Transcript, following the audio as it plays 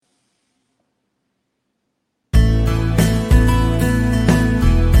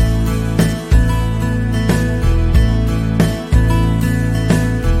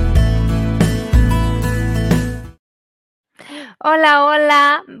Hola,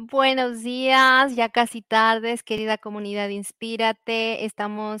 hola, buenos días, ya casi tardes, querida comunidad Inspírate.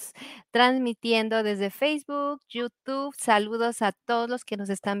 Estamos transmitiendo desde Facebook, YouTube. Saludos a todos los que nos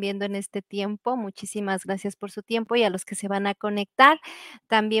están viendo en este tiempo. Muchísimas gracias por su tiempo y a los que se van a conectar.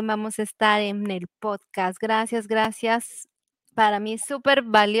 También vamos a estar en el podcast. Gracias, gracias. Para mí es súper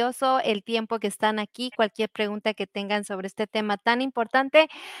valioso el tiempo que están aquí. Cualquier pregunta que tengan sobre este tema tan importante,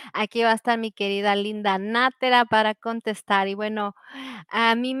 aquí va a estar mi querida Linda Nátera para contestar. Y bueno,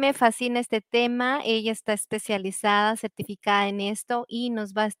 a mí me fascina este tema. Ella está especializada, certificada en esto y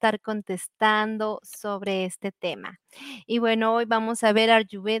nos va a estar contestando sobre este tema. Y bueno, hoy vamos a ver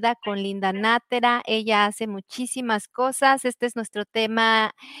Ayurveda con Linda Nátera. Ella hace muchísimas cosas. Este es nuestro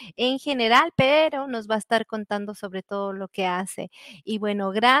tema en general, pero nos va a estar contando sobre todo lo que hace. Y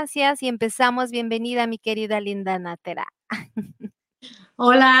bueno, gracias y empezamos. Bienvenida, mi querida Linda Nátera.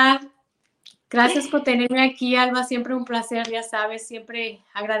 Hola, gracias por tenerme aquí, Alba. Siempre un placer, ya sabes, siempre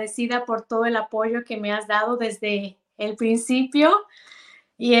agradecida por todo el apoyo que me has dado desde el principio.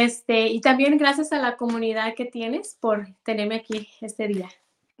 Y también gracias a la comunidad que tienes por tenerme aquí este día.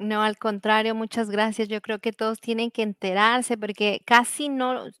 No, al contrario, muchas gracias. Yo creo que todos tienen que enterarse porque casi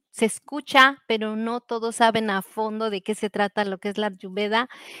no se escucha, pero no todos saben a fondo de qué se trata lo que es la Ayurveda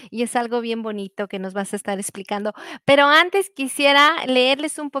y es algo bien bonito que nos vas a estar explicando. Pero antes quisiera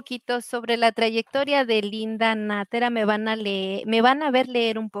leerles un poquito sobre la trayectoria de Linda Nátera. Me van a ver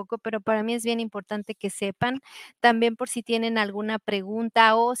leer un poco, pero para mí es bien importante que sepan también por si tienen alguna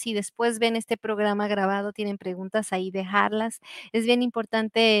pregunta o si después ven este programa grabado, tienen preguntas ahí, dejarlas. Es bien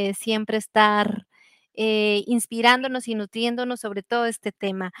importante siempre estar inspirándonos y nutriéndonos sobre todo este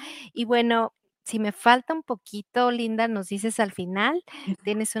tema. Y bueno, si me falta un poquito, Linda, nos dices al final,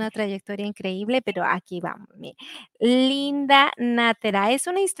 tienes una trayectoria increíble, pero aquí vamos. Linda Nátera es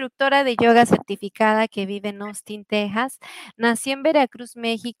una instructora de yoga certificada que vive en Austin, Texas. Nació en Veracruz,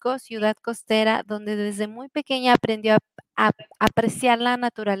 México, ciudad costera, donde desde muy pequeña aprendió a apreciar la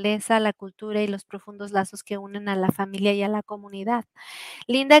naturaleza, la cultura y los profundos lazos que unen a la familia y a la comunidad.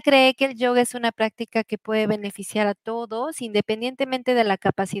 Linda cree que el yoga es una práctica que puede beneficiar a todos, independientemente de la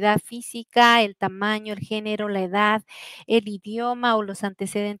capacidad física, el tamaño, el género, la edad, el idioma o los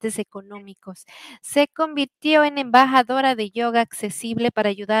antecedentes económicos. Se convirtió en embajadora de yoga accesible para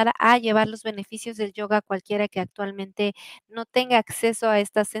ayudar a llevar los beneficios del yoga a cualquiera que actualmente no tenga acceso a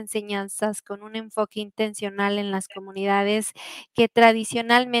estas enseñanzas, con un enfoque intencional en las comunidades que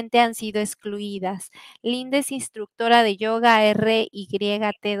tradicionalmente han sido excluidas. Linda es instructora de yoga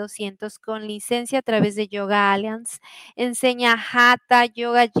RYT200 con licencia a través de Yoga Alliance. Enseña Hatha,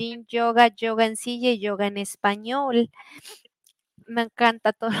 Yoga Yin, Yoga en silla y yoga en español. Me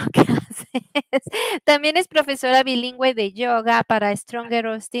encanta todo lo que haces. También es profesora bilingüe de yoga para Stronger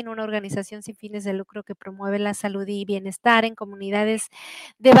Austin, una organización sin fines de lucro que promueve la salud y bienestar en comunidades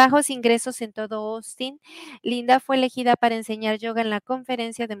de bajos ingresos en todo Austin. Linda fue elegida para enseñar yoga en la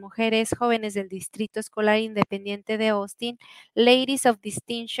conferencia de mujeres jóvenes del Distrito Escolar Independiente de Austin, Ladies of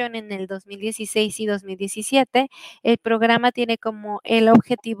Distinction, en el 2016 y 2017. El programa tiene como el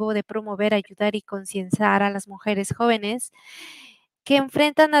objetivo de promover, ayudar y concienciar a las mujeres jóvenes que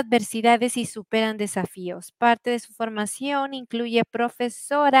enfrentan adversidades y superan desafíos. Parte de su formación incluye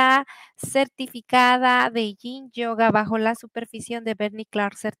profesora certificada de Yin Yoga bajo la supervisión de Bernie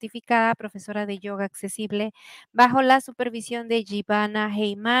Clark, certificada profesora de yoga accesible bajo la supervisión de Jivana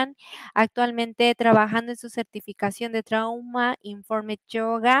Heyman, actualmente trabajando en su certificación de Trauma Informed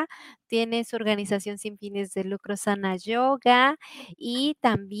Yoga, tiene su organización sin fines de lucro Sana Yoga y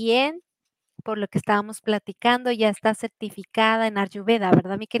también por lo que estábamos platicando, ya está certificada en Ayurveda,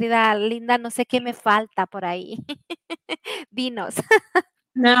 ¿verdad, mi querida Linda? No sé qué me falta por ahí. Dinos.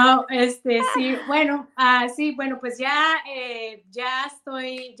 No, sí, bueno, pues ya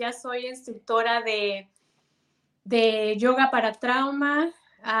soy instructora de yoga para trauma.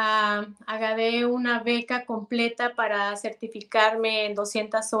 Agarré una beca completa para certificarme en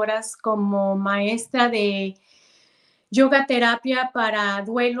 200 horas como maestra de yoga terapia para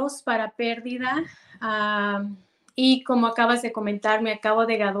duelos, para pérdida. Y como acabas de comentar, me acabo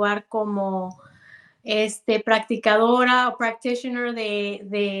de graduar como practicadora o practitioner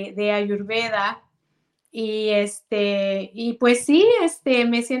de Ayurveda. Y pues sí,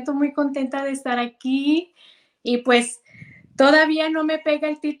 me siento muy contenta de estar aquí. Y pues todavía no me pega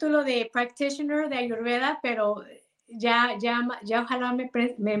el título de practitioner de Ayurveda, pero ya ojalá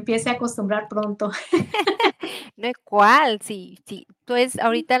me empiece a acostumbrar pronto. No, ¿cuál? Sí, sí, tú eres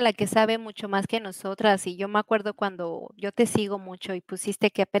ahorita la que sabe mucho más que nosotras, y yo me acuerdo cuando yo te sigo mucho y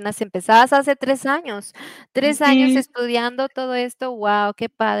pusiste que apenas empezabas hace 3 años, 3 años Sí, estudiando todo esto, guau, qué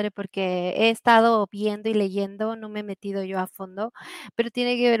padre, porque he estado viendo y leyendo, no me he metido yo a fondo, pero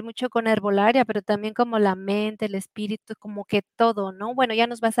tiene que ver mucho con herbolaria, pero también como la mente, el espíritu, como que todo, ¿no? Bueno, ya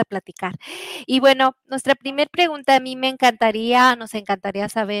nos vas a platicar. Y bueno, nuestra primer pregunta a mí nos encantaría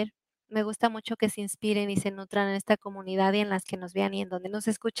saber, me gusta mucho que se inspiren y se nutran en esta comunidad y en las que nos vean y en donde nos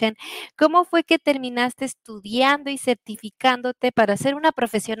escuchen. ¿Cómo fue que terminaste estudiando y certificándote para ser una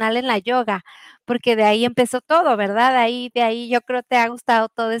profesional en la yoga? Porque de ahí empezó todo, ¿verdad? De ahí yo creo te ha gustado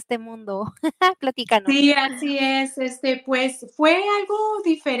todo este mundo. Platícanos. sí, así es. Pues fue algo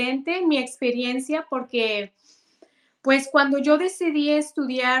diferente en mi experiencia porque pues cuando yo decidí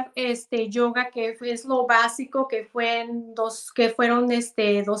estudiar yoga, es lo básico, que fueron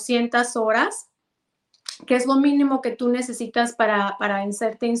 200 horas, que es lo mínimo que tú necesitas para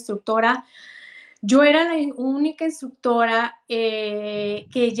serte instructora. Yo era la única instructora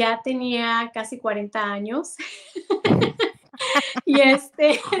que ya tenía casi 40 años y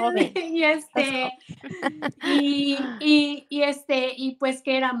Joven, y estás joven. y pues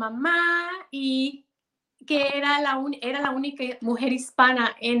que era mamá y que era la única mujer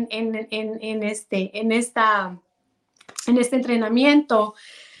hispana en este entrenamiento.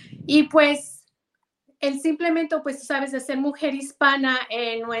 Y pues el simplemente, pues tú sabes, de ser mujer hispana,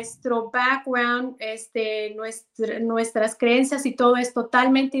 nuestro background, nuestras creencias y todo es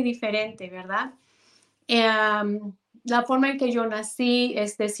totalmente diferente, ¿verdad? La forma en que yo nací,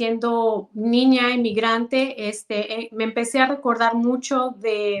 siendo niña inmigrante, me empecé a recordar mucho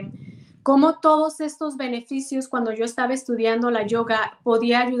de cómo todos estos beneficios cuando yo estaba estudiando la yoga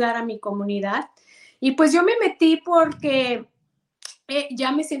podía ayudar a mi comunidad. Y pues yo me metí porque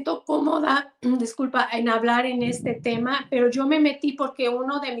ya me siento cómoda, disculpa, en hablar en este tema, pero yo me metí porque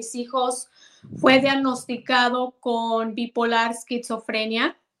uno de mis hijos fue diagnosticado con bipolar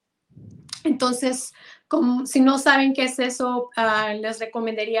esquizofrenia. Entonces, como, si no saben qué es eso, les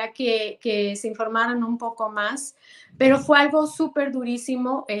recomendaría que se informaran un poco más, pero fue algo súper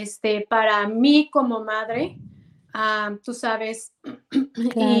durísimo para mí como madre, tú sabes,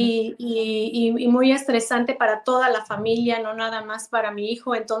 Claro, y muy estresante para toda la familia, no nada más para mi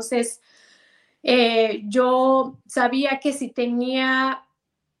hijo. Entonces, yo sabía que si tenía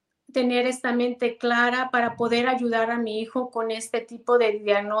tener esta mente clara para poder ayudar a mi hijo con este tipo de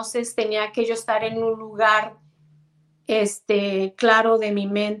diagnosis, tenía que yo estar en un lugar claro de mi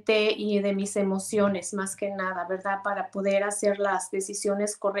mente y de mis emociones, más que nada, ¿verdad? Para poder hacer las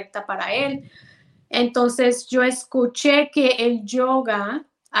decisiones correctas para él. Entonces yo escuché que el yoga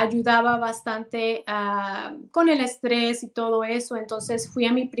ayudaba bastante con el estrés y todo eso. Entonces fui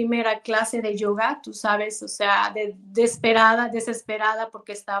a mi primera clase de yoga, tú sabes, o sea, desesperada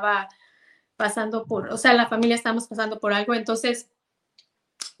porque estaba pasando por, o sea, la familia estamos pasando por algo. Entonces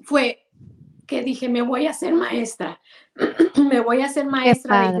fue que dije, me voy a hacer maestra, me voy a hacer qué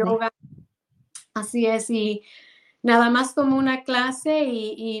maestra de padre. yoga. Así es, y nada más tomé una clase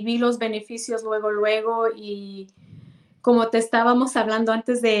y vi los beneficios luego, y como te estábamos hablando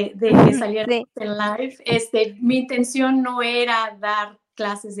antes de que saliéramos Sí, en live, mi intención no era dar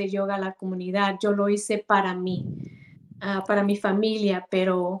clases de yoga a la comunidad, yo lo hice para mí, para mi familia,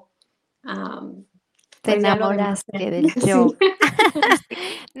 pero te pues ya lo demás, enamoraste del sí. yoga.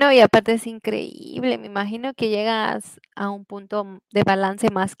 No, y aparte es increíble, me imagino que llegas a un punto de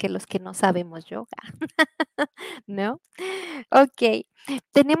balance más que los que no sabemos yoga, ¿no? Okey,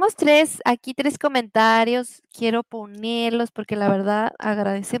 tenemos 3 comentarios, quiero ponerlos porque la verdad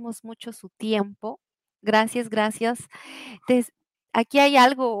agradecemos mucho su tiempo. Gracias, gracias. Des Aquí hay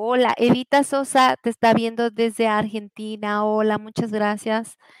algo, hola, Evita Sosa te está viendo desde Argentina. Hola, muchas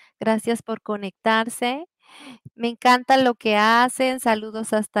gracias. Gracias por conectarse. Me encanta lo que hacen.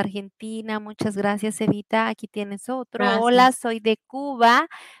 Saludos hasta Argentina. Muchas gracias, Evita. Aquí tienes otro. Hola, Gracias. soy de Cuba.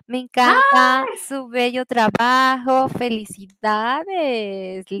 Me ¡Ah! encanta su bello trabajo.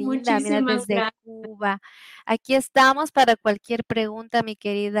 Felicidades, linda. Mira, Muchísimas desde gracias. Cuba. Aquí estamos para cualquier pregunta, mi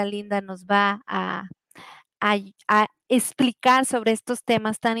querida Linda nos va a explicar sobre estos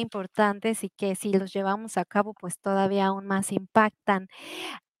temas tan importantes y que si los llevamos a cabo, pues todavía aún más impactan.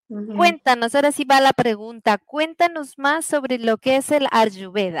 Ujú. Cuéntanos, ahora sí va la pregunta, cuéntanos más sobre lo que es el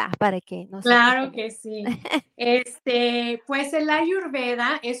Ayurveda, para que nos Claro expliquemos. que sí. Pues el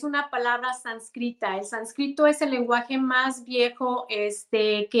Ayurveda es una palabra sánscrita. El sánscrito es el lenguaje más viejo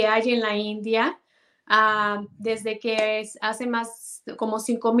que hay en la India, desde que hace más como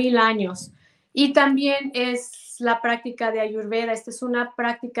 5,000 años. Y también es la práctica de Ayurveda. Esta es una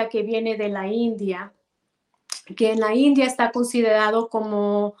práctica que viene de la India. que en la India está considerado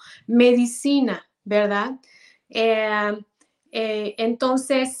como medicina, ¿verdad? Eh,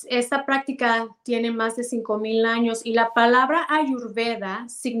 entonces, esta práctica tiene más de 5,000 años y la palabra Ayurveda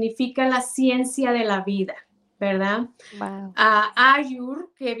significa la ciencia de la vida, ¿verdad? Wow.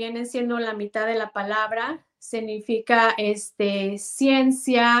 Ayur, que viene siendo la mitad de la palabra, significa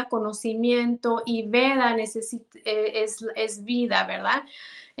ciencia, conocimiento y Veda es vida, ¿verdad?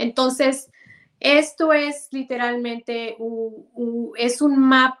 Entonces, esto es literalmente es un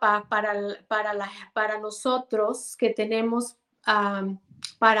mapa para nosotros que tenemos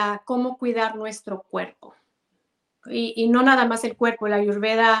para cómo cuidar nuestro cuerpo. Y no nada más el cuerpo, la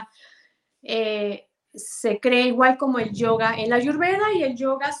Ayurveda se cree igual como el yoga. El Ayurveda y el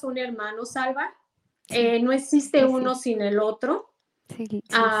yoga son hermanos, Salva. Sí, No existe sí, sí, uno sin el otro. sí, sí,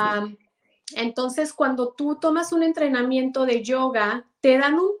 sí, Ah, entonces, cuando tú tomas un entrenamiento de yoga, te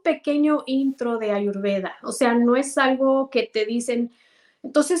dan un pequeño intro de Ayurveda. O sea, no es algo que te dicen.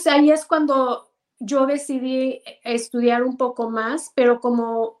 Entonces, ahí es cuando yo decidí estudiar un poco más, pero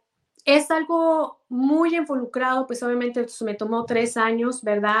como es algo muy involucrado, pues obviamente pues, me tomó 3 años,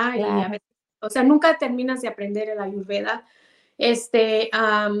 ¿verdad? Y a claro. veces, o sea, nunca terminas de aprender el Ayurveda. Este,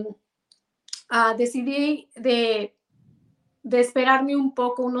 decidí de esperarme un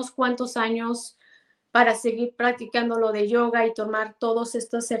poco, unos cuantos años para seguir practicando lo de yoga y tomar todas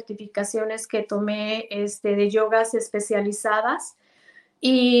estas certificaciones que tomé de yogas especializadas.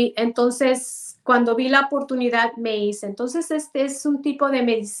 Y entonces, cuando vi la oportunidad, me hice. Entonces, este es un tipo de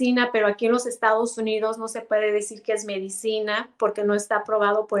medicina, pero aquí en los Estados Unidos no se puede decir que es medicina porque no está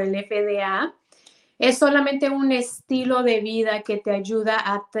aprobado por el FDA. Es solamente un estilo de vida que te ayuda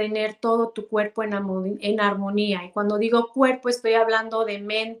a tener todo tu cuerpo en armonía. Y cuando digo cuerpo, estoy hablando de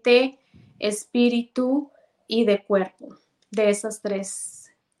mente, espíritu y de cuerpo, de esas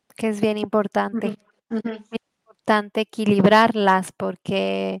tres. Que es Ujú, ujú, bien importante equilibrarlas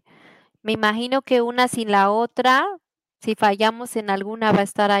porque me imagino que una sin la otra, si fallamos en alguna, va a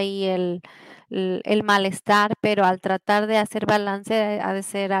estar ahí el malestar, pero al tratar de hacer balance, ha de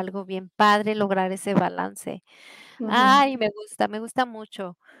ser algo bien padre lograr ese balance. ujú. Ay, me gusta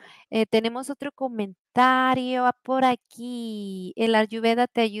mucho. Tenemos otro comentario por aquí. ¿El Ayurveda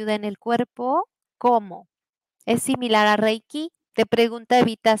te ayuda en el cuerpo? ¿Cómo? ¿Es similar a Reiki? Te pregunta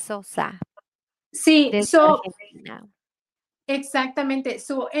Evita Sosa, Sí, desde Argentina. exactamente.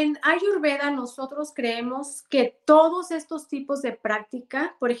 En Ayurveda nosotros creemos que todos estos tipos de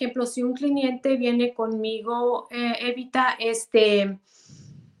práctica, por ejemplo, si un cliente viene conmigo, Evita,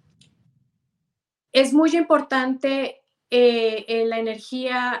 es muy importante la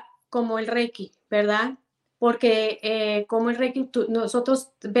energía como el Reiki, ¿verdad? Porque como el Reiki,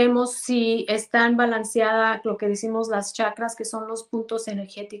 nosotros vemos si están balanceadas lo que decimos las chakras, que son los puntos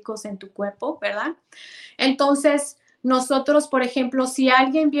energéticos en tu cuerpo, ¿verdad? Entonces, nosotros, por ejemplo, si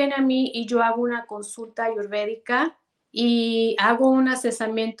alguien viene a mí y yo hago una consulta ayurvédica y hago un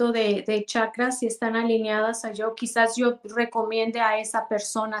asesoramiento de chakras, si están alineadas a yo, quizás yo recomiende a esa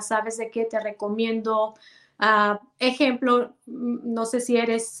persona, ¿sabes de qué te recomiendo? Ejemplo, no sé si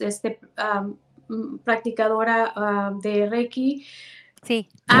eres practicadora de Reiki. Sí.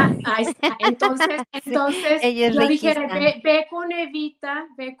 Ahí está. Entonces, Sí, entonces ella es yo dijera, reikista.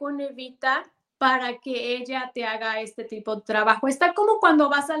 ve con Evita para que ella te haga este tipo de trabajo. Está como cuando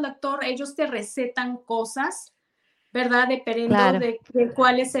vas al doctor, ellos te recetan cosas, ¿verdad? Dependiendo Claro. de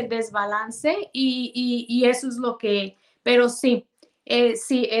cuál es el desbalance y eso es lo que, pero sí,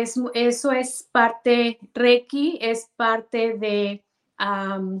 sí, eso es parte Reiki, es parte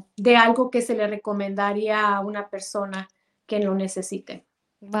de algo que se le recomendaría a una persona que lo necesite.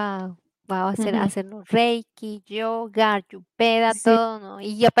 Wow, wow, Ujú. hacernos reiki, yoga, ayurveda, Sí, todo, ¿no?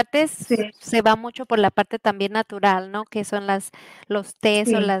 Y aparte sí, se va mucho por la parte también natural, ¿no? Que son los tés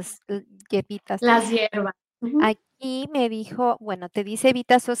o sí, las hierbitas. las hierbas. Ujú. Aquí me dijo, bueno, te dice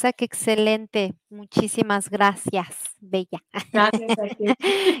Vita Sosa que excelente. Muchísimas gracias, bella. Gracias a ti.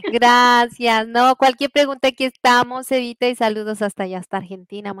 Gracias. No, cualquier pregunta aquí estamos, Evita, y saludos hasta allá, hasta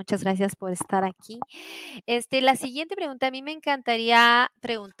Argentina. Muchas gracias por estar aquí. La siguiente pregunta, a mí me encantaría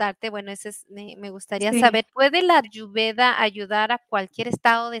preguntarte, bueno, me gustaría Sí, saber, ¿puede la Ayurveda ayudar a cualquier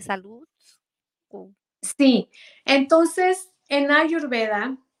estado de salud? O- sí. Entonces, en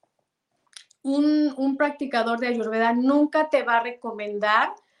Ayurveda, un practicador de Ayurveda nunca te va a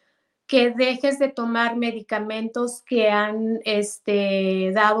recomendar que dejes de tomar medicamentos que han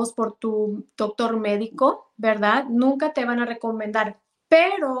dados por tu doctor médico, ¿verdad? Nunca te van a recomendar,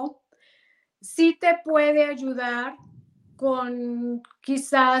 pero sí te puede ayudar con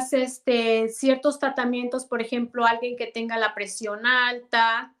quizás ciertos tratamientos, por ejemplo, alguien que tenga la presión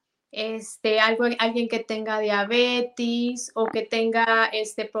alta, alguien que tenga diabetes o que tenga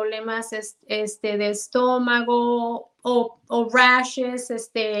problemas de estómago o rashes,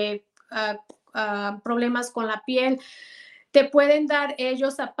 problemas con la piel. Te pueden dar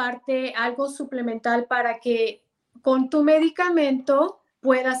ellos aparte algo suplemental para que con tu medicamento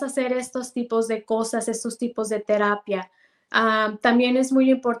puedas hacer estos tipos de cosas, estos tipos de terapia. También es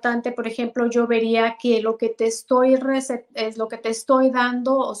muy importante, por ejemplo, yo vería que lo que te estoy es lo que te estoy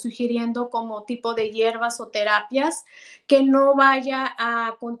dando o sugiriendo como tipo de hierbas o terapias, que no vaya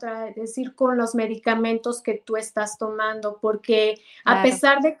a contradecir con los medicamentos que tú estás tomando, porque a Claro,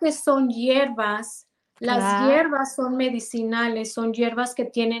 pesar de que son hierbas, las claro, hierbas son medicinales, son hierbas que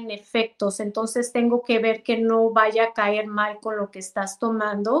tienen efectos, entonces tengo que ver que no vaya a caer mal con lo que estás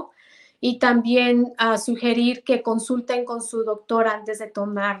tomando y también sugerir que consulten con su doctor antes de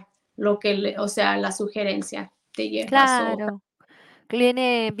tomar o sea, la sugerencia de hierbas o... claro.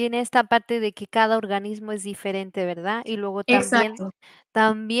 Viene esta parte de que cada organismo es diferente, ¿verdad? Y luego Exacto.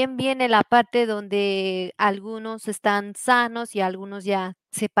 también viene la parte donde algunos están sanos y algunos ya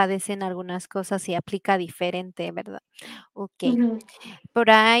se padecen algunas cosas y aplica diferente, ¿verdad? Okey. Ujú. Por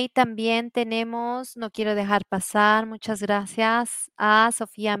ahí también tenemos, no quiero dejar pasar, muchas gracias a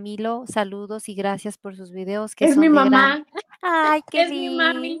Sofía Milo, saludos y gracias por sus videos que Es mi son de gran mamá, ay, qué es mi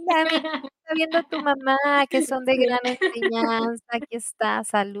mami. linda, mira, está viendo tu mamá, que son de Sí. gran enseñanza, aquí está,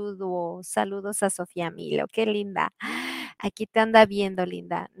 saludos, saludos a Sofía Milo, qué linda. Aquí te anda viendo,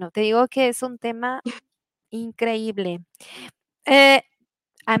 linda. No, te digo que es un tema increíble. Eh,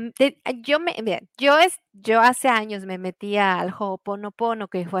 mira, yo hace años me metía al Ho'oponopono,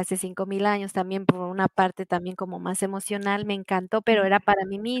 que fue hace 5000 años también por una parte también como más emocional, me encantó, pero era para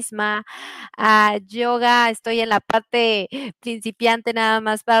mí misma. Yoga, estoy en la parte principiante nada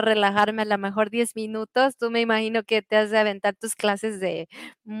más para relajarme, a lo mejor 10 minutos. Tú me imagino que te has de aventar tus clases de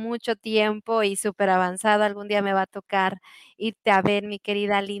mucho tiempo y súper avanzado. Algún día me va a tocar irte a ver, mi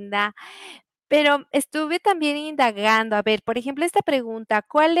querida linda. Pero estuve también indagando, a ver, por ejemplo, esta pregunta,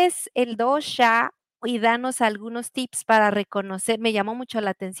 ¿cuál es el dosha? Y danos algunos tips para reconocer, me llamó mucho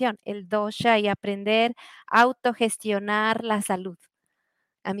la atención, el dosha y aprender a autogestionar la salud.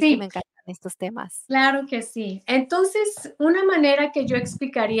 A mí que me Sí, encantan estos temas. claro que sí. Entonces, una manera que yo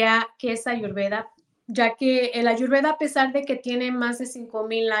explicaría que es Ayurveda, ya que el Ayurveda, a pesar de que tiene más de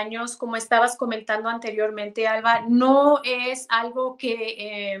 5000 años, como estabas comentando anteriormente, Alba, no es algo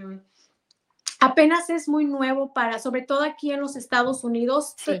que apenas es muy nuevo sobre todo aquí en los Estados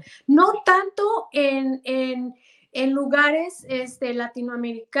Unidos, Sí, no tanto en lugares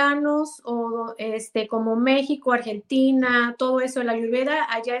latinoamericanos o como México, Argentina, todo eso, la Ayurveda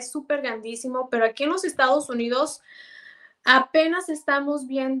allá es súper grandísimo, pero aquí en los Estados Unidos apenas estamos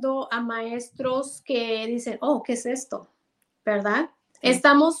viendo a maestros que dicen, oh, ¿qué es esto? ¿Verdad? sí.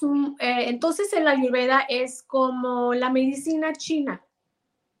 Entonces el Ayurveda es como la medicina china,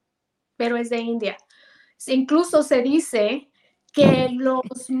 pero es de India. Incluso se dice que los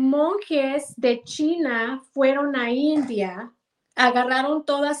monjes de China fueron a India, agarraron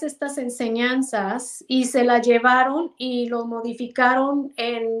todas estas enseñanzas y se las llevaron y lo modificaron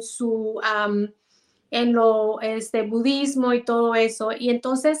en lo budismo y todo eso. Y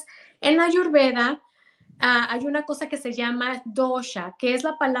entonces en la Ayurveda hay una cosa que se llama dosha, que es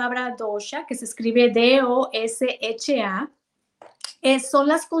la palabra dosha, que se escribe D-O-S-H-A, son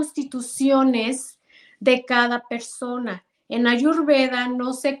las constituciones de cada persona. En Ayurveda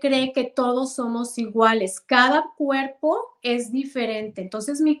no se cree que todos somos iguales, cada cuerpo es diferente,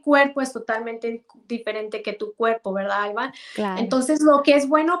 entonces mi cuerpo es totalmente diferente que tu cuerpo, ¿verdad, Alba? Claro. Entonces lo que es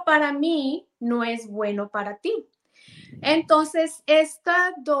bueno para mí no es bueno para ti. Entonces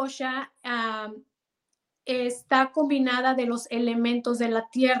esta dosha está combinada de los elementos de la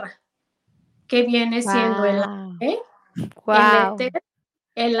tierra, que viene siendo el Guau, aire, el guau. éter,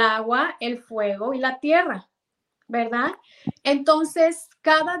 el agua, el fuego y la tierra, ¿verdad? Entonces,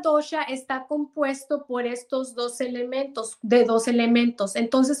 cada dosha está compuesto por estos dos elementos.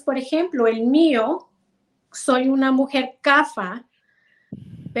 Entonces, por ejemplo, el mío, soy una mujer kafa,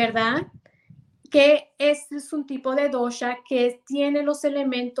 ¿verdad? Que este es un tipo de dosha que tiene los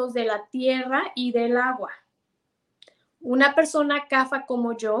elementos de la tierra y del agua. Una persona kafa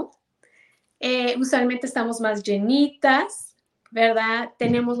como yo, usualmente estamos más llenitas, ¿verdad?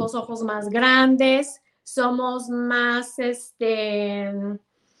 Tenemos los ojos más grandes, somos más,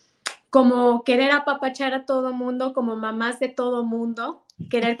 como querer apapachar a todo mundo, como mamás de todo mundo,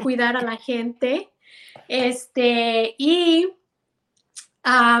 querer cuidar a la gente, y,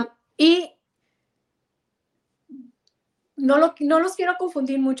 y no los quiero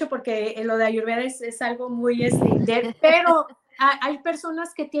confundir mucho porque lo de Ayurveda es algo muy pero hay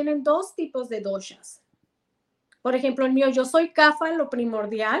personas que tienen dos tipos de doshas. Por ejemplo, el mío, yo soy kapha, lo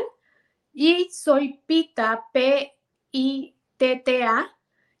primordial, y soy Pitta, Pitta,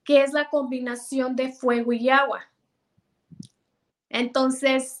 que es la combinación de fuego y agua.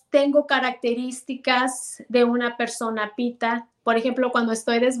 Entonces, tengo características de una persona Pitta. Por ejemplo, cuando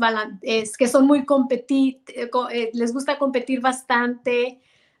estoy es que son muy les gusta competir bastante.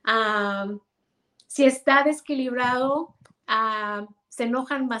 Si está desequilibrado, se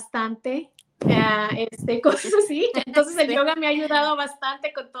enojan bastante. Cosas así. Entonces el Sí. yoga me ha ayudado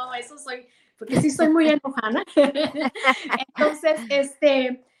bastante con todo eso, porque sí soy muy enojada. entonces,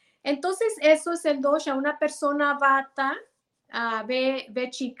 entonces eso es el dosha. Una persona vata, B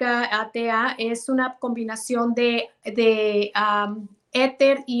chica, ATA, es una combinación de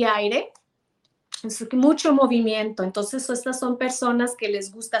éter y aire. Es mucho movimiento. Entonces, estas son personas que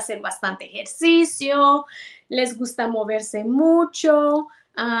les gusta hacer bastante ejercicio, les gusta moverse mucho.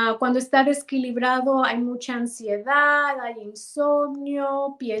 Cuando está desequilibrado hay mucha ansiedad, hay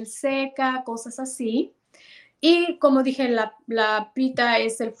insomnio, piel seca, cosas así. Y como dije, la pita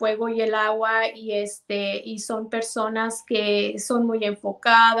es el fuego y el agua y son personas que son muy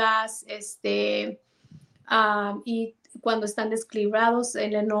enfocadas, y cuando están desequilibrados,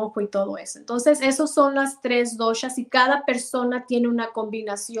 el enojo y todo eso. Entonces, esos son las tres doshas y cada persona tiene una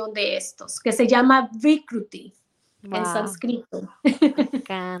combinación de estos que se llama Vikruti en Wow, sánscrito. me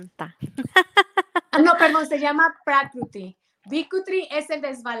encanta. No, perdón, se llama Prakruti. Vikruti es el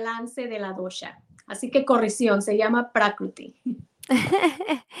desbalance de la dosha. Así que corrección, se llama Prakruti.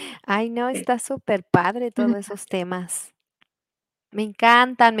 Ay, no, está súper padre todos esos temas. Me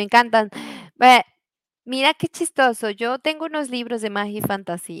encantan, me encantan. Ve, mira qué chistoso. Yo tengo unos libros de magia y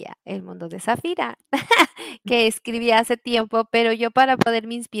fantasía, El mundo de Zafira, que escribí hace tiempo, pero yo para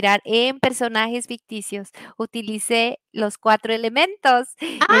poderme inspirar en personajes ficticios utilicé los 4 elementos.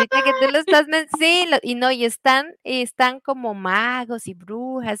 Y ahorita que tú lo estás sí, y no, y están como magos y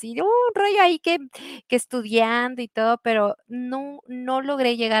brujas y un rollo ahí que estudiando y todo, pero no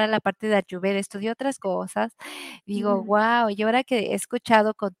logré llegar a la parte de Ayurveda, estudié otras cosas. Digo, wow, y ahora que he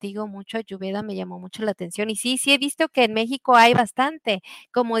escuchado contigo mucho Ayurveda me llamó mucho la atención. Y sí, sí he visto que en México hay bastante.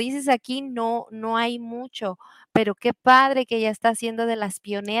 Como dices aquí, no hay mucho, pero qué padre que ya está siendo de las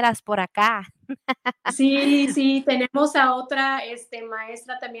pioneras por acá. Sí, sí, tenemos a otra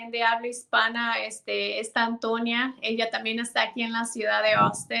maestra también de habla hispana, esta Antonia, ella también está aquí en la ciudad de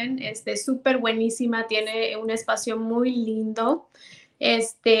Austin, súper buenísima, tiene un espacio muy lindo,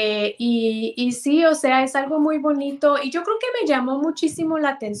 y sí, o sea, es algo muy bonito, y yo creo que me llamó muchísimo la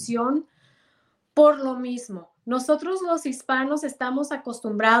atención por lo mismo. Nosotros los hispanos estamos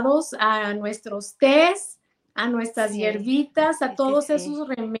acostumbrados a nuestros tés, a nuestras Sí, hierbitas, a sí, sí, todos sí. esos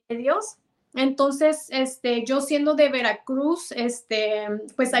remedios. Entonces, yo siendo de Veracruz,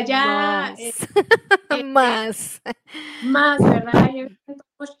 pues allá Más, eh, más. más, ¿verdad? Hay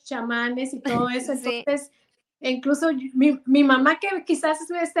los chamanes y todo eso. Sí. Entonces, incluso mi mamá que quizás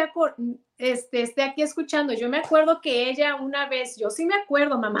esté aquí escuchando, yo me acuerdo que ella una vez, yo sí me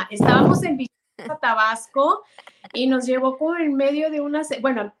acuerdo, mamá, estábamos en Tabasco y nos llevó como en medio de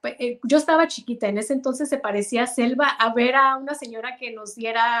bueno, yo estaba chiquita, en ese entonces se parecía selva, a ver a una señora que nos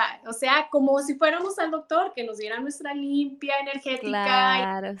diera, o sea, como si fuéramos al doctor, que nos diera nuestra limpia energética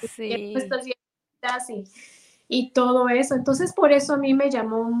Claro, y sí. nuestras dietas y todo eso. Entonces, por eso a mí me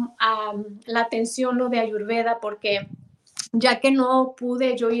llamó la atención lo de Ayurveda, porque ya que no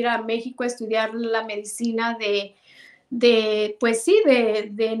pude yo ir a México a estudiar la medicina pues sí,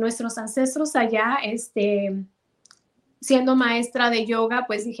 de nuestros ancestros allá, siendo maestra de yoga,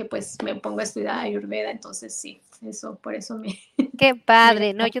 pues dije, pues me pongo a estudiar Ayurveda, entonces sí, por eso Qué me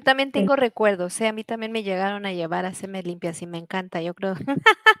padre. No, llamó. yo también tengo recuerdos, a mí también me llegaron a llevar a hacerme limpias y me encanta, yo creo.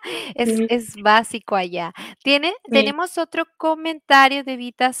 Es Sí, es básico allá. sí. Tenemos otro comentario de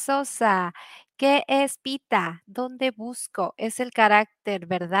Vita Sosa. ¿Qué es Pita? ¿Dónde busco? Es el carácter,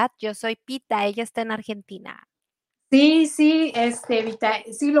 ¿verdad? Yo soy Pita, ella está en Argentina. Sí, sí, Vita,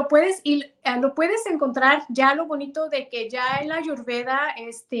 sí lo puedes encontrar ya lo bonito de que ya en la Ayurveda,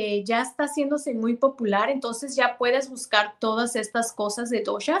 ya está haciéndose muy popular, entonces ya puedes buscar todas estas cosas de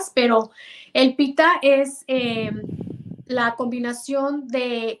doshas, pero el Pita es la combinación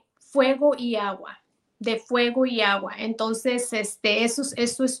de fuego y agua, de fuego y agua, entonces, eso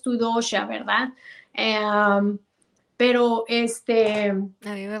es tu dosha, ¿verdad? Pero,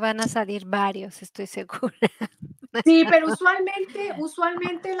 A mí me van a salir varios, estoy segura. sí, pero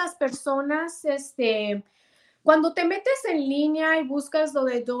usualmente las personas, cuando te metes en línea y buscas lo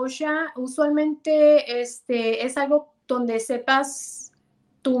de dosha, usualmente es algo donde sepas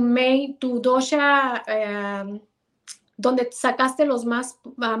tu dosha donde sacaste los más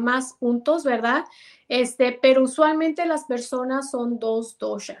puntos, ¿verdad? Pero usualmente las personas son dos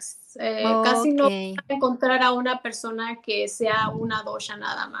doshas. Casi no Okey. vas a encontrar a una persona que sea una dosha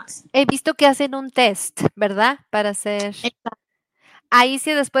nada más. He visto que hacen un test, ¿verdad? Para hacer ahí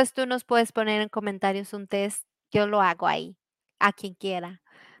sí después tú nos puedes poner en comentarios un test, yo lo hago ahí, a quien quiera.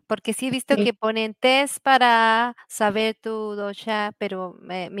 Porque sí he visto Sí. que ponen test para saber tu dosha, pero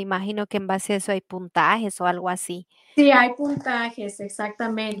me imagino que en base a eso hay puntajes o algo así. Sí, hay puntajes,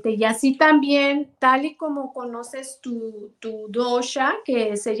 exactamente. Y así también, tal y como conoces tu dosha,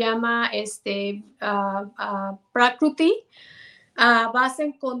 que se llama Prakriti, vas a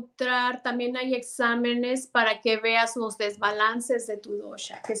encontrar, también hay exámenes para que veas los desbalances de tu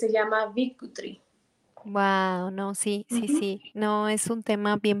dosha, que se llama Vikutri. Wow, no, sí, sí, Ujú. sí. No, es un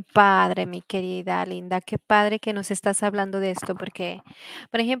tema bien padre, mi querida Linda. Qué padre que nos estás hablando de esto, porque,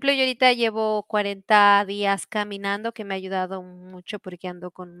 por ejemplo, yo ahorita llevo 40 días caminando, que me ha ayudado mucho porque ando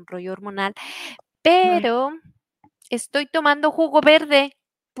con un rollo hormonal, Ujú. pero estoy tomando jugo verde,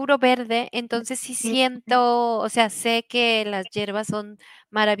 puro verde, entonces sí siento, o sea, sé que las hierbas son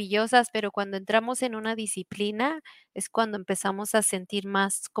maravillosas, pero cuando entramos en una disciplina es cuando empezamos a sentir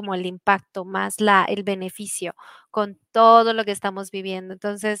más como el impacto, más el beneficio con todo lo que estamos viviendo.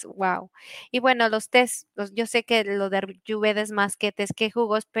 Entonces, wow. Y bueno, los tés, yo sé que lo de Ayurveda es más que tés que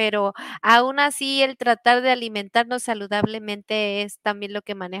jugos, pero aún así el tratar de alimentarnos saludablemente es también lo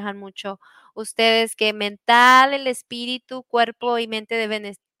que manejan mucho ustedes, que mental, el espíritu, cuerpo y mente deben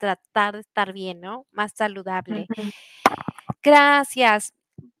tratar de estar bien, ¿no? Más saludable. Ujú. Gracias.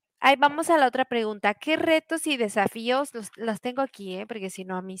 Ahí vamos a la otra pregunta. ¿Qué retos y desafíos las tengo aquí, porque si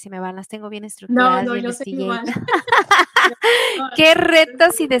no a mí se me van, las tengo bien No, estructuradas, no, bien yo soy igual. investigate. No, no, ¿Qué no,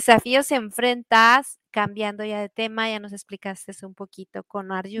 retos y desafíos enfrentas? Cambiando ya de tema, ya nos explicaste un poquito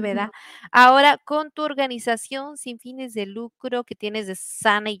con Ayurveda. ujú. Ahora, con tu organización sin fines de lucro que tienes de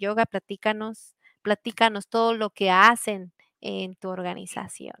Sana y Yoga, platícanos todo lo que hacen en tu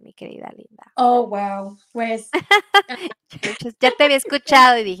organización, mi querida Linda. Oh, wow. Pues, Ya te había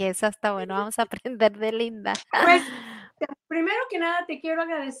escuchado y dije, eso está bueno, vamos a aprender de Linda. pues, primero que nada te quiero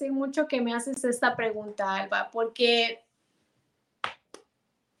agradecer mucho que me haces esta pregunta, Alba, porque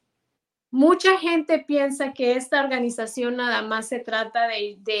mucha gente piensa que esta organización nada más se trata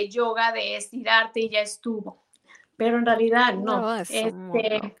de yoga, de estirarte y ya estuvo, pero en realidad no. No, es un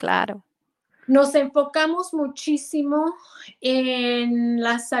mundo, claro. Nos enfocamos muchísimo en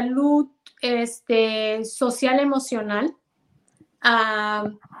la salud social emocional, ah,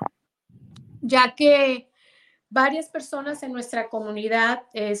 ya que varias personas en nuestra comunidad,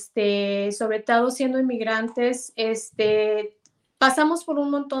 sobre todo siendo inmigrantes, pasamos por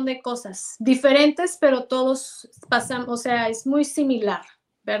un montón de cosas diferentes, pero todos pasamos, o sea, es muy similar,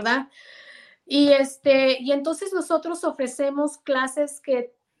 ¿verdad? Y entonces nosotros ofrecemos clases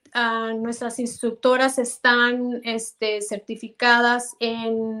que nuestras instructoras están certificadas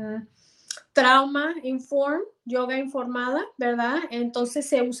en trauma inform, yoga informada, ¿verdad? Entonces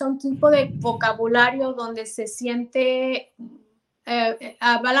se usa un tipo de vocabulario donde se siente,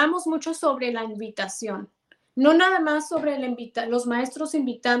 hablamos mucho sobre la invitación. No nada más sobre los maestros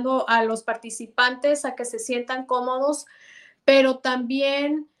invitando a los participantes a que se sientan cómodos, pero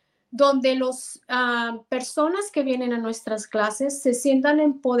también donde las personas que vienen a nuestras clases se sientan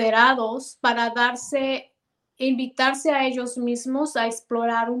empoderados para invitarse a ellos mismos a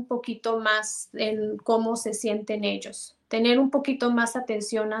explorar un poquito más en cómo se sienten ellos, tener un poquito más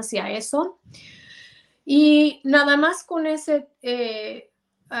atención hacia eso. Y nada más con esa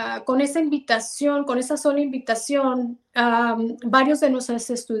invitación, con esa sola invitación, varios de nuestros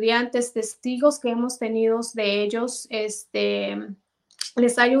estudiantes, testigos que hemos tenido de ellos,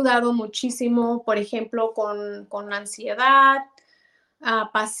 les ha ayudado muchísimo, por ejemplo, con ansiedad,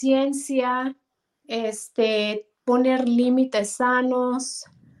 paciencia, poner límites sanos,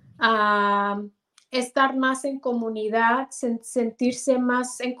 a estar más en comunidad, sentirse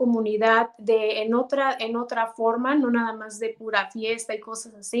más en comunidad en otra forma, no nada más de pura fiesta y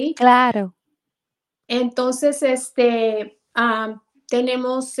cosas así. Claro, Entonces,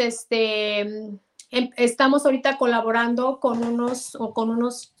 tenemos, estamos ahorita colaborando con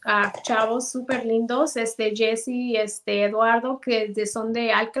unos chavos súper lindos, Jesse y Eduardo, que son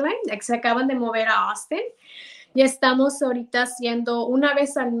de Alkaline, que se acaban de mover a Austin. Y estamos ahorita haciendo una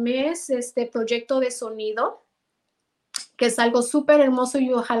vez al mes este proyecto de sonido, que es algo súper hermoso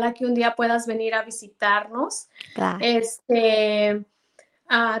y ojalá que un día puedas venir a visitarnos. claro.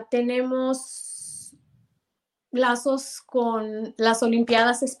 Tenemos lazos con las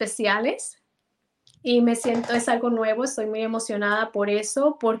Olimpiadas Especiales y es algo nuevo, estoy muy emocionada por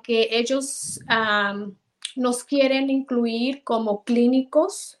eso, porque ellos nos quieren incluir como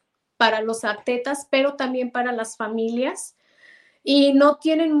clínicos para los atletas, pero también para las familias. Y no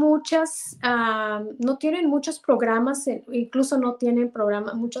tienen muchos programas, incluso no tienen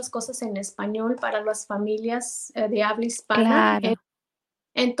muchas cosas en español para las familias de habla hispana. Claro,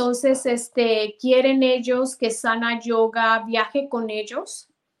 Entonces, quieren ellos que Sana Yoga viaje con ellos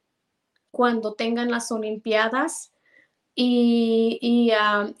cuando tengan las Olimpiadas y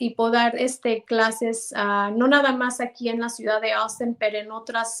poder clases, no nada más aquí en la ciudad de Austin, pero en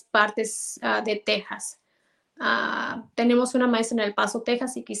otras partes de Texas. Tenemos una maestra en El Paso,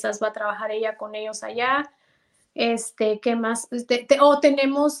 Texas, y quizás va a trabajar ella con ellos allá. ¿Qué más?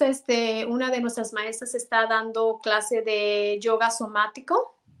 Tenemos una de nuestras maestras está dando clase de yoga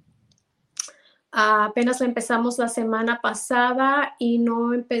somático. Apenas la empezamos la semana pasada y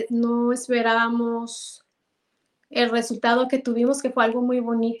no esperábamos el resultado que tuvimos, que fue algo muy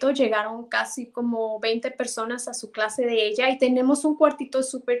bonito. Llegaron casi como 20 personas a su clase de ella y tenemos un cuartito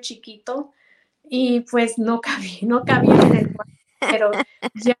súper chiquito y pues no cabían en el cuarto, pero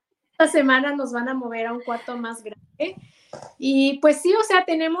ya esta semana nos van a mover a un cuarto más grande. Y pues sí, o sea,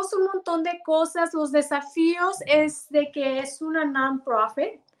 tenemos un montón de cosas. Los desafíos es de que es una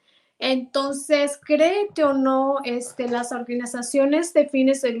non-profit. Entonces, créete o no, las organizaciones de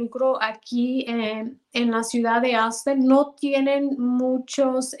fines de lucro aquí en la ciudad de Austin no tienen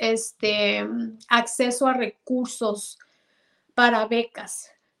muchos acceso a recursos para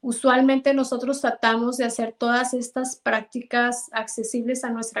becas. Usualmente nosotros tratamos de hacer todas estas prácticas accesibles a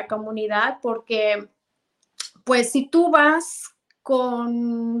nuestra comunidad porque, pues, si tú vas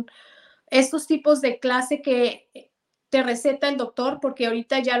con estos tipos de clase que te receta el doctor, porque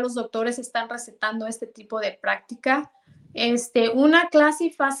ahorita ya los doctores están recetando este tipo de práctica. Una clase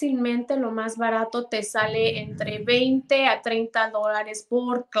fácilmente lo más barato te sale entre $20 a $30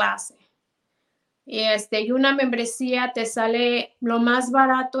 por clase. Y una membresía te sale lo más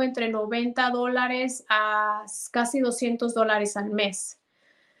barato entre $90 a casi $200 al mes.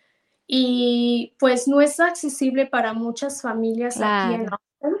 Y pues no es accesible para muchas familias aquí en claro.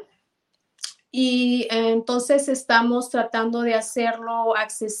 Austin. Y entonces estamos tratando de hacerlo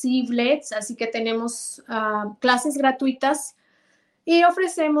accesible, así que tenemos clases gratuitas y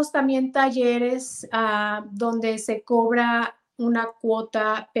ofrecemos también talleres donde se cobra una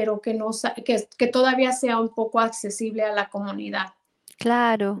cuota, pero que todavía sea un poco accesible a la comunidad.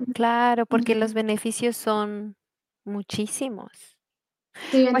 Claro, claro, porque los Ujú. beneficios son muchísimos.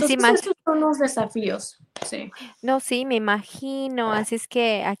 Sí, Pues entonces esos son los desafíos. Sí. no, sí, me imagino, así es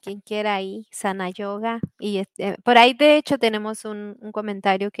que a quien quiera ahí, Sana Yoga. Y por ahí de hecho tenemos un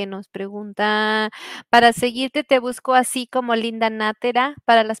comentario que nos pregunta, para seguirte te busco así como Linda Nátera,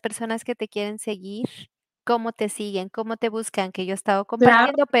 para las personas que te quieren seguir, ¿cómo te siguen? ¿Cómo te buscan? Que yo he estado Claro.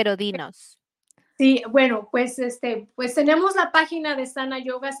 compartiendo, pero dinos. Sí, bueno, pues tenemos la página de Sana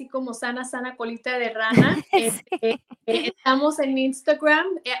Yoga, así como Sana Colita de Rana. Sí, Estamos en Instagram,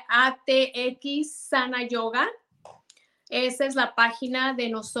 ATX Sana Yoga. Esa es la página de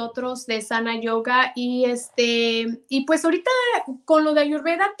nosotros de Sana Yoga. Y pues ahorita con lo de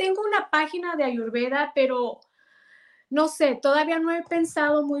Ayurveda, tengo una página de Ayurveda, pero no sé, todavía no he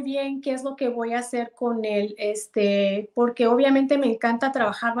pensado muy bien qué es lo que voy a hacer con él, porque obviamente me encanta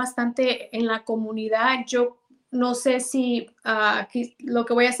trabajar bastante en la comunidad. Yo no sé si lo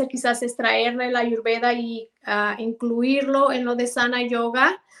que voy a hacer quizás es traerle la Ayurveda y incluirlo en lo de Sana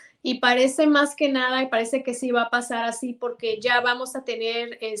Yoga. Y parece más que nada, y parece que sí va a pasar así, porque ya vamos a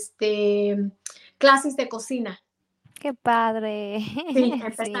tener clases de cocina. qué padre. Sí,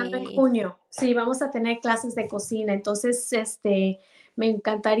 empezando en Sí. junio. Sí, vamos a tener clases de cocina. Entonces, me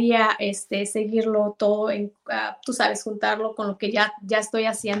encantaría, seguirlo todo tú sabes, juntarlo con lo que ya estoy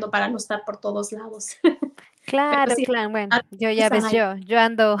haciendo para no estar por todos lados. Pero Claro, sí, claro, bueno, yo ya están ves, ahí. yo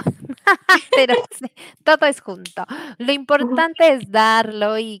ando, pero sí, todo es junto. Lo Ujú, importante es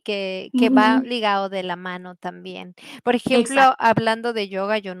darlo y que va ujú, ligado de la mano también. Por ejemplo, exacto. hablando de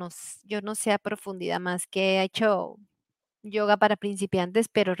yoga, yo no sé a profundidad más que he hecho yoga para principiantes,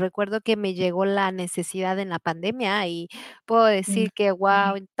 pero recuerdo que me llegó la necesidad en la pandemia y puedo Mm, decir que,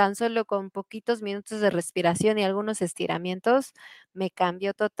 wow, tan solo con poquitos minutos de respiración y algunos estiramientos me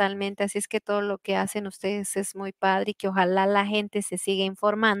cambió totalmente. Así es que todo lo que hacen ustedes es muy padre y que ojalá la gente se siga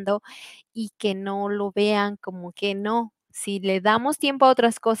informando y que no lo vean como que no. Si le damos tiempo a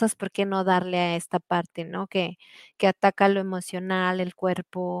otras cosas, ¿por qué no darle a esta parte, no? Que ataca lo emocional, el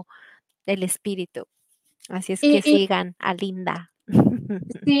cuerpo, el espíritu. Así es que Y sigan a Linda.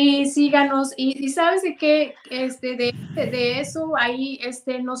 sí, síganos. Y sabes de qué, de eso, ahí,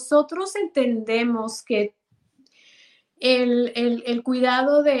 nosotros entendemos que el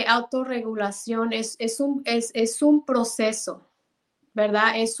cuidado de autorregulación es un proceso,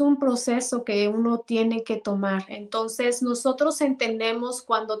 ¿verdad? Es un proceso que uno tiene que tomar. Entonces, nosotros entendemos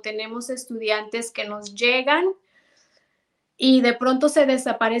cuando tenemos estudiantes que nos llegan y de pronto se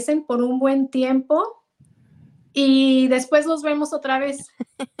desaparecen por un buen tiempo y después los vemos otra vez.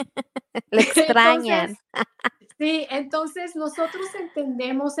 La extrañan. Entonces, sí, entonces nosotros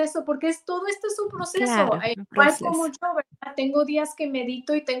entendemos eso porque todo esto es un proceso. Claro, un Igual como proceso. yo, ¿verdad? Tengo días que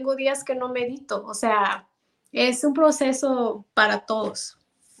medito y tengo días que no medito. O sea, es un proceso para todos.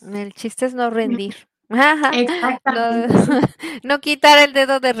 El chiste es no Ujú. rendir. Ajá. No, Exactamente, sí. no quitar el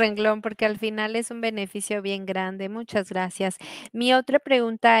dedo de renglón, porque al final es un beneficio bien grande. Muchas gracias. Mi otra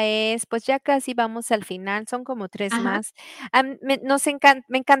pregunta es, pues ya casi vamos al final, son como 3 Ajá, más.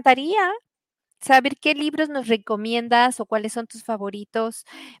 Me encantaría saber qué libros nos recomiendas o cuáles son tus favoritos.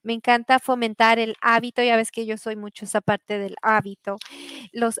 Me encanta fomentar el hábito, ya ves que yo soy mucho esa parte del hábito.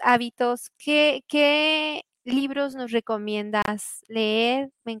 Los hábitos, ¿qué libros nos recomiendas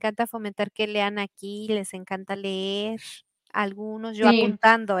leer? Me encanta fomentar que lean aquí, les encanta leer algunos, sí. yo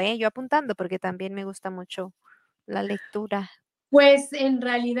apuntando porque también me gusta mucho la lectura. Pues en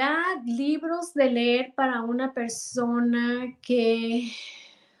realidad, libros de leer para una persona que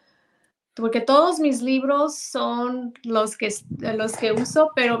porque todos mis libros son los que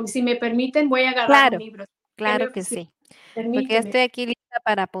uso, pero si me permiten, voy a agarrar un Claro, libro. Que claro me que sí, sí, porque ya permíteme. estoy aquí lista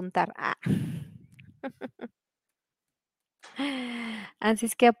para apuntar. Así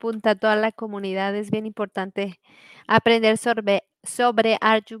es que apunta a toda la comunidad, es bien importante aprender sobre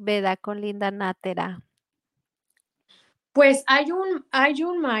Ayurveda con Linda Natera. Pues hay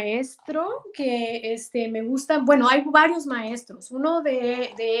un maestro que, me gusta, bueno, hay varios maestros. Uno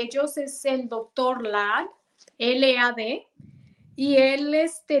de ellos es el doctor Lad, L-A-D, y él,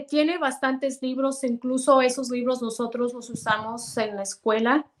 tiene bastantes libros, incluso esos libros nosotros los usamos en la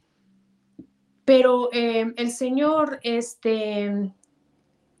escuela, pero, el señor, él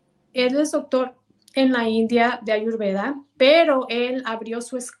es doctor en la India de Ayurveda, pero él abrió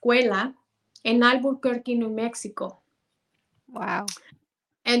su escuela en Albuquerque, New Mexico. Wow.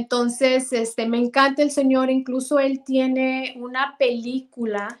 Entonces, me encanta el señor, incluso él tiene una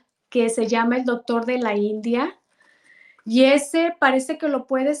película que se llama El Doctor de la India y ese parece que lo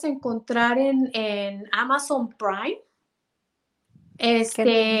puedes encontrar en Amazon Prime. Qué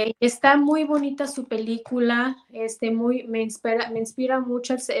bien. Está muy bonita su película, me inspira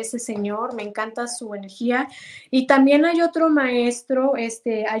mucho ese señor, me encanta su energía. Y también hay otro maestro,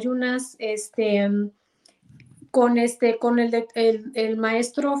 hay unas, con el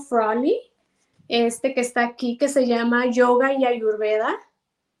maestro Frawley, que está aquí, que se llama Yoga y Ayurveda.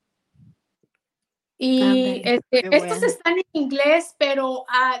 Y Ándale, qué estos bueno. están en inglés, pero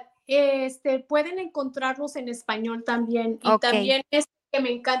pueden encontrarlos en español también. Y Okey. también este que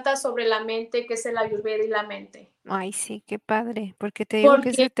me encanta sobre la mente, que es el Ayurveda y la mente. Ay, sí, qué padre, porque te digo que Porque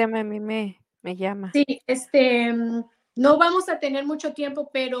ese tema a mí me llama. sí, no vamos a tener mucho tiempo,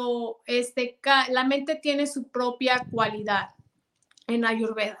 pero la mente tiene su propia cualidad en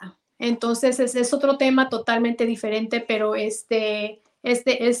Ayurveda. Entonces, es otro tema totalmente diferente, pero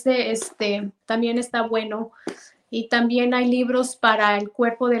también está bueno. Y también hay libros para el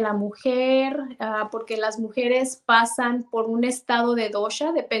cuerpo de la mujer, porque las mujeres pasan por un estado de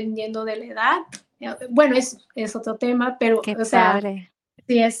dosha dependiendo de la edad. Bueno, es otro tema, pero, Qué o sea, padre.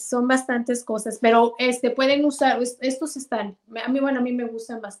 sí, son bastantes cosas, pero pueden usar, estos están, a mí, bueno, a mí me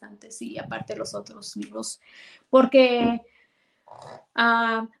gustan bastante, sí, aparte los otros libros, porque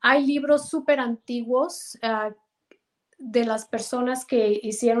hay libros súper antiguos de las personas que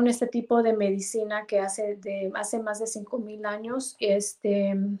hicieron este tipo de medicina que hace más de 5,000 años,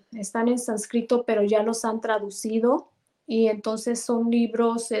 están en sánscrito, pero ya los han traducido y entonces son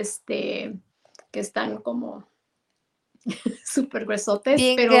libros que están como súper gruesotes,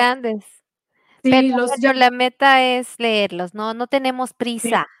 Bien pero grandes. Pero sí, los ya, bueno, la meta es leerlos, no tenemos sí,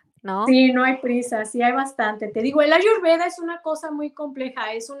 prisa, ¿no? sí, no hay prisa, sí hay bastante. Te digo, el Ayurveda es una cosa muy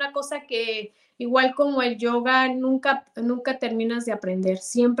compleja, es una cosa que igual como el yoga, nunca terminas de aprender.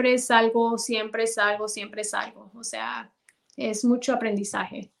 Siempre es algo, siempre es algo, siempre es algo. O sea, es mucho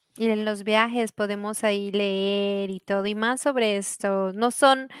aprendizaje. Y en los viajes podemos ahí leer y todo, y más sobre esto. No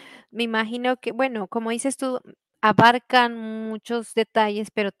son, me imagino que, bueno, como dices tú, abarcan muchos detalles,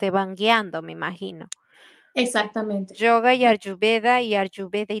 pero te van guiando, me imagino. Exactamente. Yoga y Ayurveda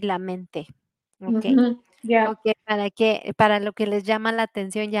y la mente. Okey. Ujú. Ya. okey, para lo que les llama la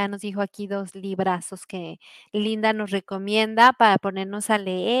atención, ya nos dijo aquí 2 librazos que Linda nos recomienda para ponernos a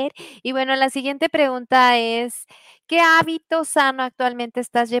leer. Y bueno, la siguiente pregunta es, ¿qué hábito sano actualmente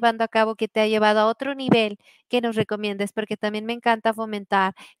estás llevando a cabo que te ha llevado a otro nivel que nos recomiendes? Porque también me encanta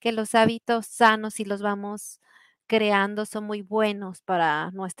fomentar que los hábitos sanos, si los vamos creando, son muy buenos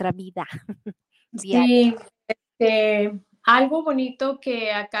para nuestra vida diaria. Sí, algo bonito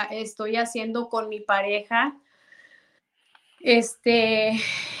que acá estoy haciendo con mi pareja, este,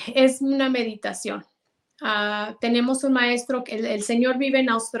 es una meditación. Tenemos un maestro, que el señor vive en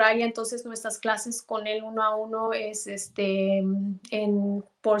Australia, entonces nuestras clases con él uno a uno es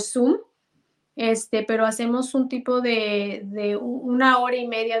por Zoom, pero hacemos un tipo de una hora y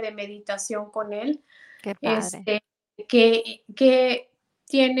media de meditación con él, Qué padre. este, que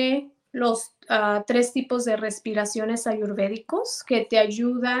tiene los 3 tipos de respiraciones ayurvédicos que te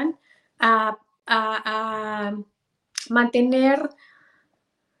ayudan a, a mantener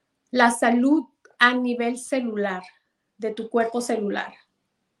la salud a nivel celular, de tu cuerpo celular,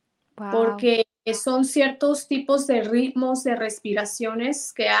 Wow. porque son ciertos tipos de ritmos de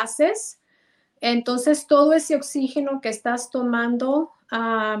respiraciones que haces. Entonces, todo ese oxígeno que estás tomando,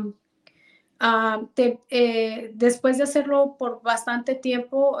 después de hacerlo por bastante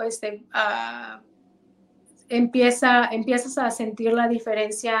tiempo, empiezas a sentir la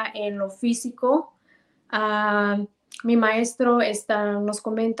diferencia en lo físico. Ah, Mi maestro nos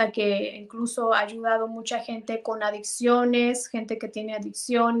comenta que incluso ha ayudado mucha gente con adicciones, gente que tiene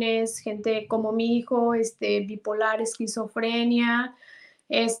adicciones, gente como mi hijo, bipolar, esquizofrenia.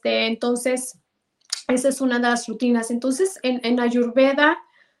 Entonces, esa es una de las rutinas. Entonces, en Ayurveda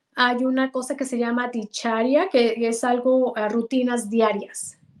hay una cosa que se llama dicharia, que es algo, rutinas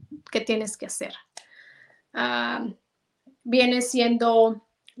diarias que tienes que hacer. Ah, Viene siendo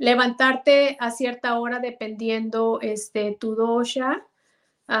levantarte a cierta hora dependiendo tu dosha.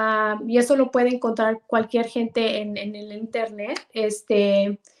 Y eso lo puede encontrar cualquier gente en el internet.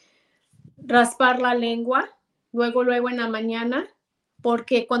 Raspar la lengua, luego en la mañana,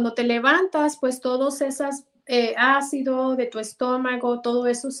 porque cuando te levantas, pues todos esos ácido de tu estómago, todo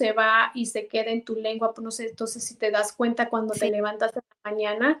eso se va y se queda en tu lengua. Pues no sé, entonces si te das cuenta cuando te Sí, levantas en la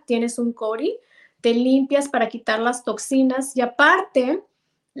mañana, tienes un cori, te limpias para quitar las toxinas y aparte,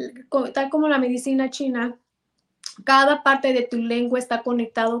 tal como la medicina china, cada parte de tu lengua está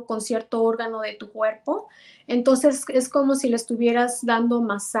conectado con cierto órgano de tu cuerpo. Entonces es como si le estuvieras dando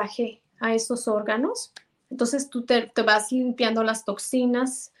masaje a esos órganos. Entonces tú te vas limpiando las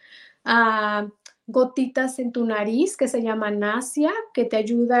toxinas, ah, gotitas en tu nariz que se llama nasia, que te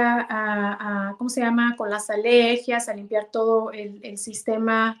ayuda ¿cómo se llama? Con las alergias, a limpiar todo el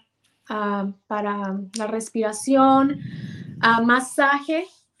sistema para la respiración, masaje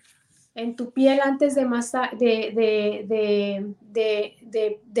en tu piel antes de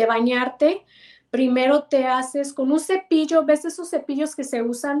bañarte. Primero te haces con un cepillo, ¿ves esos cepillos que se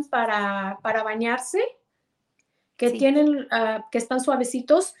usan para bañarse? Que sí. tienen, que están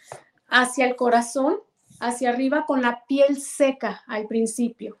suavecitos hacia el corazón, hacia arriba, con la piel seca al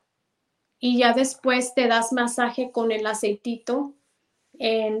principio. Y ya después te das masaje con el aceitito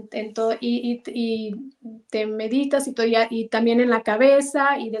en todo, y te meditas y, todo, y también en la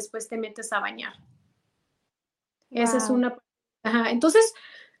cabeza y después te metes a bañar. Esa es Wow. una. Ajá, entonces,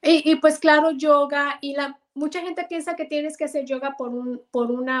 pues claro, yoga, mucha gente piensa que tienes que hacer yoga por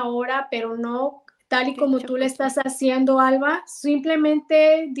una hora, pero no, tal y como Mucho tú le estás poquito. haciendo, Alba,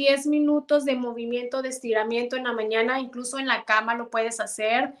 simplemente 10 minutos de movimiento, de estiramiento en la mañana, incluso en la cama lo puedes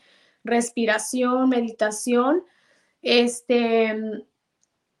hacer, respiración, meditación, este,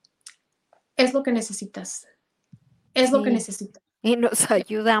 es lo que necesitas, es lo que Sí, necesitas. y nos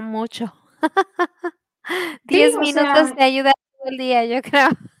ayuda mucho. Sí, 10 o minutos sea, te ayuda todo el día, yo creo.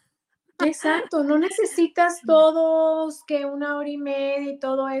 exacto, no necesitas todos que una hora y media y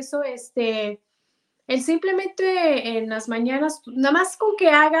todo eso, el simplemente en las mañanas, nada más con que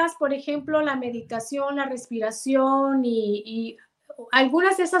hagas, por ejemplo, la meditación, la respiración y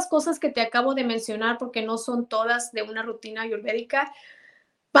algunas de esas cosas que te acabo de mencionar, porque no son todas de una rutina ayurvédica,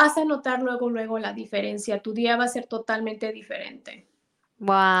 vas a notar luego la diferencia. Tu día va a ser totalmente diferente.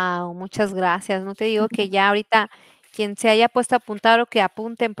 Wow, muchas gracias. No te digo que ya ahorita quien se haya puesto a apuntar o que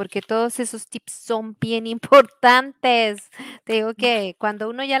apunten, porque todos esos tips son bien importantes. Te digo que cuando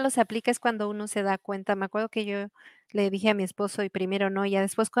uno ya los aplica es cuando uno se da cuenta. Me acuerdo que yo le dije a mi esposo y primero no, ya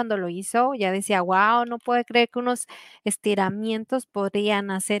después cuando lo hizo, ya decía, wow, no puedo creer que unos estiramientos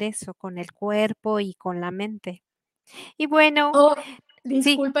podrían hacer eso con el cuerpo y con la mente. Y bueno, Oh, Sí,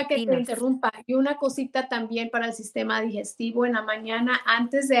 disculpa que te dinos. interrumpa. Y una cosita también para el sistema digestivo en la mañana,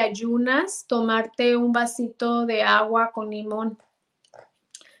 antes de ayunas, tomarte un vasito de agua con limón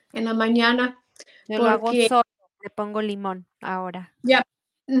en la mañana, Yo lo hago porque solo, le pongo limón ahora. ya,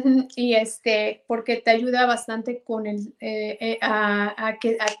 ujú, y porque te ayuda bastante con a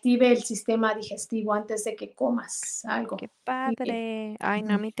que active el sistema digestivo antes de que comas algo. Qué Y, padre. Ay,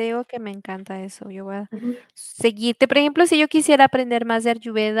 no, a ujú, mí te digo que me encanta eso. Yo voy a ujú. seguirte. Por ejemplo, si yo quisiera aprender más de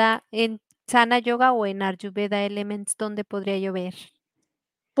Ayurveda en Sana Yoga o en Ayurveda Elements, ¿dónde podría yo ver?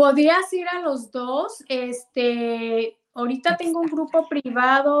 Podrías ir a los 2. Ahorita Aquí está. tengo un grupo Ajá.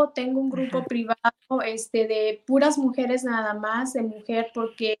 privado, de puras mujeres nada más, de mujer,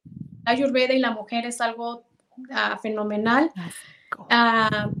 porque la Ayurveda y la mujer es algo, fenomenal. Básico.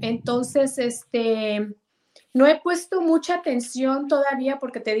 Entonces, no he puesto mucha atención todavía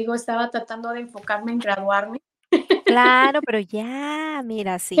porque te digo, estaba tratando de enfocarme en graduarme. Claro, pero ya,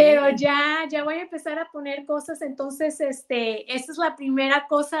 mira, Pero sí. ya voy a empezar a poner cosas, entonces, esta es la primera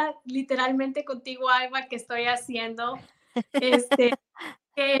cosa, literalmente contigo, Alba, que estoy haciendo, este,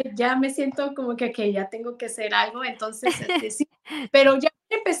 que ya me siento como que ya tengo que hacer algo, entonces, sí, pero ya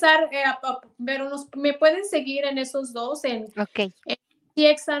voy a empezar, a ver unos me pueden seguir en esos 2 Okey.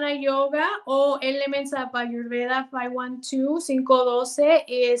 en Sana Yoga o Elements of Ayurveda 512, 512,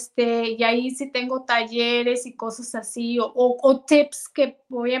 y ahí sí tengo talleres y cosas así, o tips que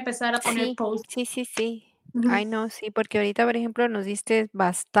voy a empezar a poner Sí, posts. sí, sí, sí. Ujú, Ay, no, sí, porque ahorita, por ejemplo, nos diste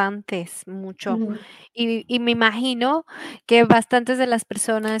bastantes, mucho. ujú. Y me imagino que bastantes de las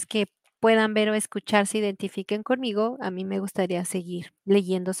personas que puedan ver o escuchar se identifiquen conmigo. A mí me gustaría seguir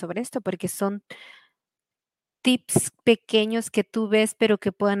leyendo sobre esto, porque son tips pequeños que tú ves, pero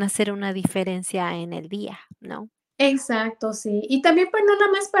que puedan hacer una diferencia en el día, ¿no? Exacto, sí. Y también, pues, no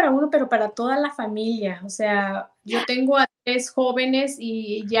nada más para uno, pero para toda la familia. O sea, yo tengo a 3 jóvenes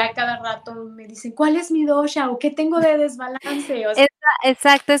y ya cada rato me dicen: "¿Cuál es mi dosha?", o "¿Qué tengo de desbalance?". O sea, Esa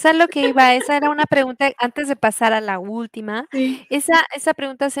exacto, esa es lo que iba, esa era una pregunta antes de pasar a la última, sí. esa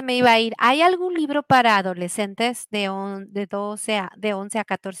pregunta se me iba a ir, ¿hay algún libro para adolescentes de 11 a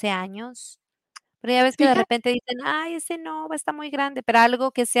 14 años? Pero ya ves que de Fíjate, repente dicen: "Ay, ese no, está muy grande", pero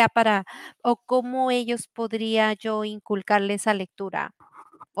algo que sea para o cómo ellos podría yo inculcarle esa lectura,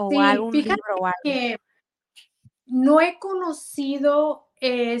 o sí, algún fíjate libro o algo. que no he conocido,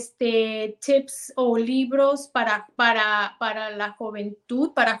 tips o libros para la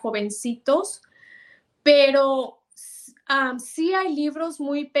juventud, para jovencitos, pero sí hay libros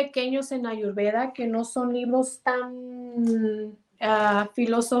muy pequeños en Ayurveda que no son libros tan,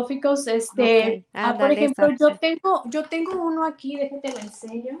 filosóficos. Okey, Por ándale, ejemplo, eso. yo tengo uno aquí, déjate lo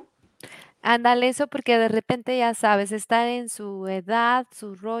enseño. Ándale, eso porque de repente, ya sabes, están en su edad,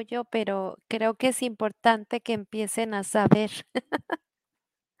 su rollo, pero creo que es importante que empiecen a saber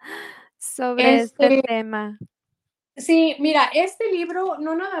sobre este Este, tema. Sí, mira, este libro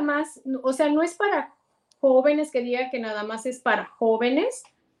no nada más, o sea, no es para jóvenes que diga que nada más es para jóvenes,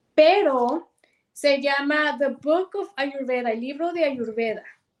 pero se llama The Book of Ayurveda, el libro de Ayurveda.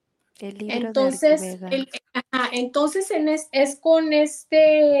 El libro de Entonces, Ayurveda. entonces es con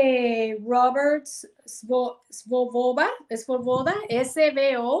Robert Svoboda, Svoboda, y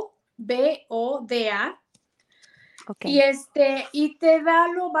Okey. y te da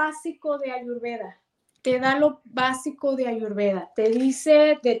lo básico de Ayurveda. Te da lo básico de Ayurveda. Te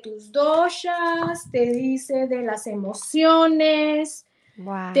dice de tus doshas, te dice de las emociones,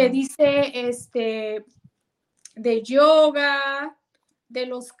 te Wow. dice de yoga, de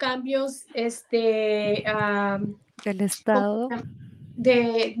los cambios, Del ¿cómo se estado. llama?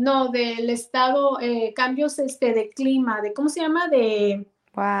 No, del estado, cambios de clima, ¿cómo se llama? De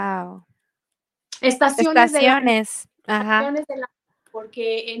Wow. estaciones del año. Estaciones. Ajá. Estaciones del año,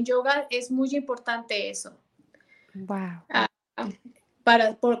 porque en yoga es muy importante eso, Wow. ah,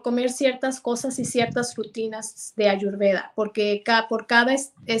 para por comer ciertas cosas y ciertas rutinas de Ayurveda, porque por cada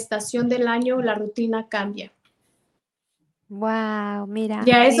estación del año la rutina cambia. Wow, mira,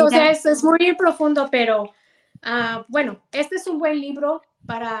 Ya eso, o mira. sea, es muy profundo, pero bueno, este es un buen libro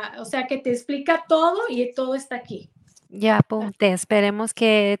o sea, que te explica todo y todo está aquí. Ya apunté. Esperemos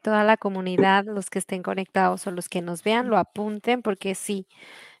que toda la comunidad, los que estén conectados o los que nos vean, lo apunten, porque sí,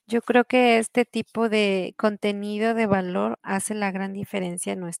 yo creo que este tipo de contenido de valor hace la gran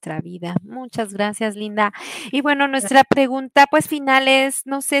diferencia en nuestra vida. Muchas gracias, Linda. Y bueno, nuestra pregunta pues final es,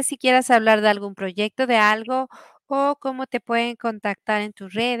 no sé si quieras hablar de algún proyecto, de algo, o cómo te pueden contactar en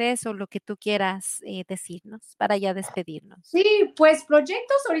tus redes o lo que tú quieras decirnos para ya despedirnos. Sí, pues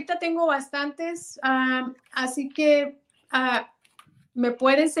proyectos ahorita tengo bastantes, así que Me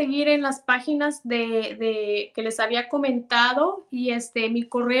pueden seguir en las páginas que les había comentado y mi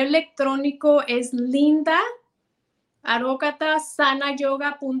correo electrónico es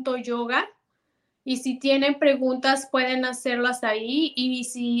linda@sanayoga.yoga. Y si tienen preguntas pueden hacerlas ahí. Y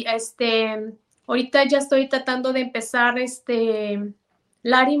si ahorita ya estoy tratando de empezar,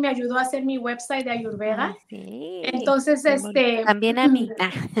 Lari me ayudó a hacer mi website de Ayurveda. Ay, sí, Entonces, bien bonito. También a mí,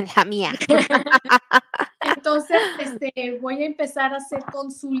 la mía. entonces, voy a empezar a hacer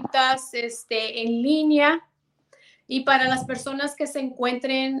consultas, en línea. Y para las personas que se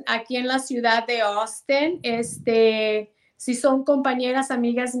encuentren aquí en la ciudad de Austin, si son compañeras,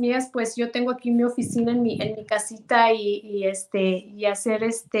 amigas mías, pues yo tengo aquí mi oficina en mi casita y hacer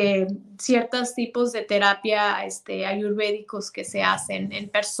ciertos tipos de terapia ayurvédicos que se hacen en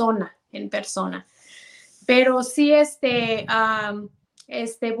persona. Pero sí,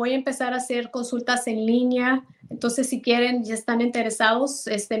 voy a empezar a hacer consultas en línea. Entonces, si quieren, ya están interesados,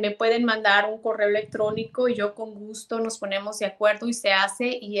 me pueden mandar un correo electrónico y yo con gusto nos ponemos de acuerdo y se hace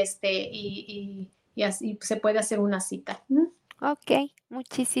y así se puede hacer una cita. Okey,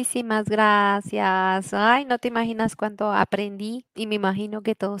 muchisísimas gracias. Ay, no te imaginas cuánto aprendí y me imagino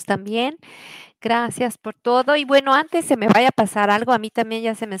que todos también. Gracias por todo. Y bueno, antes se me vaya a pasar algo, a mí también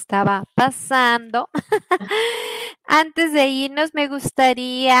ya se me estaba pasando. Antes de irnos, me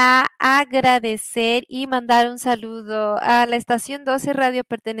gustaría agradecer y mandar un saludo a la estación 12 radio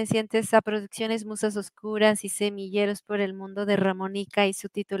pertenecientes a Producciones Musas Oscuras y Semilleros por el Mundo de Ramonica y su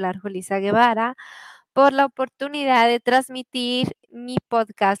titular Julisa Guevara, por la oportunidad de transmitir mi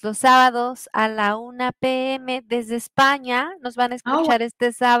podcast los sábados a la 1 p.m. desde España. Nos van a Oh, escuchar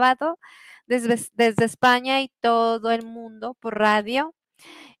este sábado desde España y todo el mundo por radio.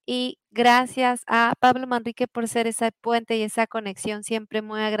 Y gracias a Pablo Manrique por ser ese puente y esa conexión, siempre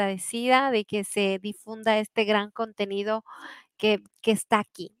muy agradecida de que se difunda este gran contenido que está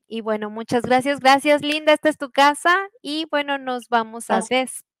aquí. Y bueno, muchas gracias. Gracias, Linda, esta es tu casa y bueno, nos vamos a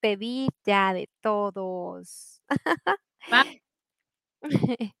gracias. despedir ya de todos. Bye,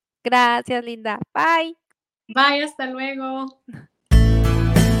 Gracias, Linda. Bye. bye, hasta luego.